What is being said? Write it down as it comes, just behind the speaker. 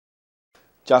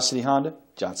Johnson City Honda,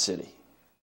 Johnson City.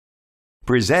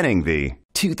 Presenting the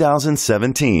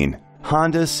 2017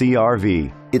 Honda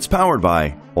CR-V. It's powered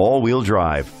by all-wheel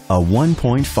drive, a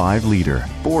 1.5-liter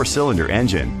 4-cylinder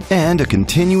engine, and a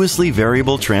continuously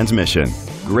variable transmission.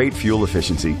 Great fuel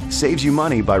efficiency saves you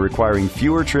money by requiring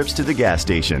fewer trips to the gas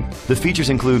station. The features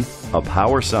include a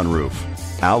power sunroof,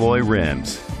 alloy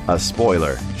rims, a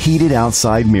spoiler, heated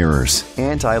outside mirrors,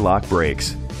 anti-lock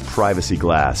brakes, privacy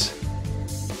glass.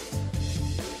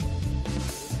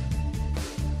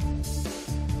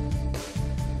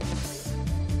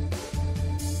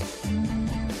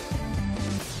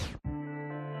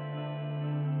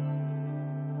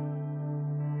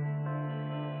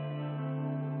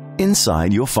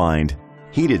 Inside you'll find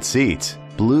heated seats,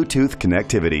 Bluetooth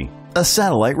connectivity, a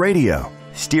satellite radio,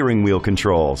 steering wheel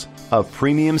controls, a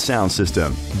premium sound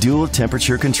system, dual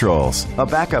temperature controls, a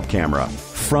backup camera,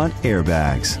 front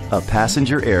airbags, a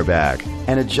passenger airbag,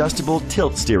 an adjustable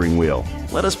tilt steering wheel.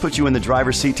 Let us put you in the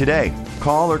driver's seat today.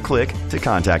 Call or click to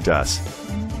contact us.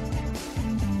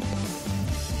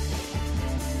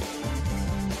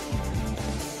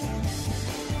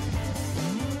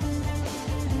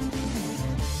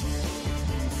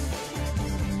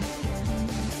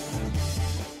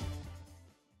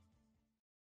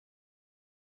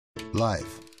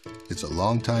 Life. It's a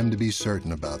long time to be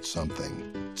certain about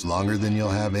something. It's longer than you'll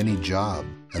have any job,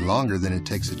 and longer than it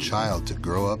takes a child to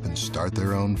grow up and start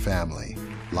their own family.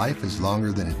 Life is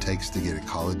longer than it takes to get a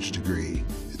college degree.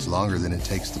 It's longer than it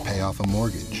takes to pay off a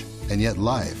mortgage. And yet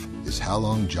life is how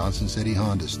long Johnson City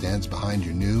Honda stands behind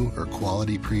your new or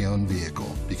quality pre-owned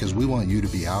vehicle, because we want you to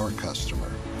be our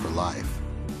customer for life.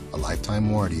 A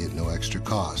lifetime warranty at no extra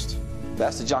cost.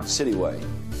 That's the Johnson City way.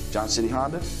 Johnson City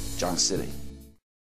Honda, Johnson City.